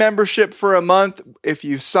free membership for a month if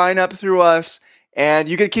you sign up through us, and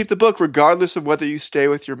you get to keep the book regardless of whether you stay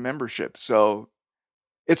with your membership. So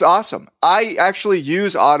it's awesome. I actually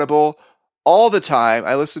use Audible all the time.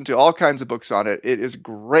 I listen to all kinds of books on it. It is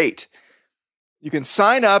great. You can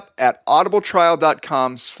sign up at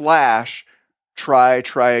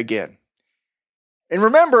audibletrial.com/try again. And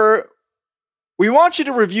remember, we want you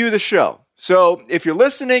to review the show. So if you're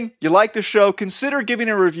listening, you like the show, consider giving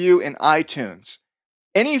a review in iTunes.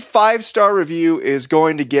 any 5-star review is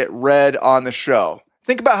going to get read on the show.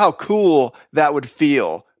 Think about how cool that would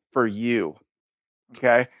feel for you.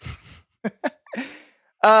 Okay.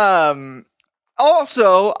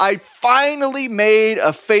 Also, I finally made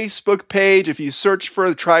a Facebook page. If you search for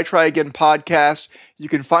the Try Again podcast, you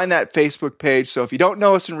can find that Facebook page. So if you don't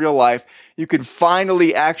know us in real life, you can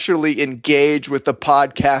finally actually engage with the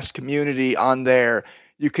podcast community on there.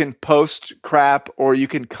 You can post crap or you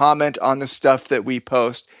can comment on the stuff that we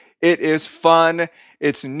post. It is fun.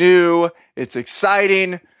 It's new. It's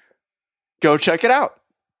exciting. Go check it out.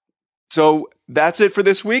 So that's it for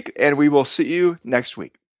this week, and we will see you next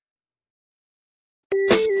week.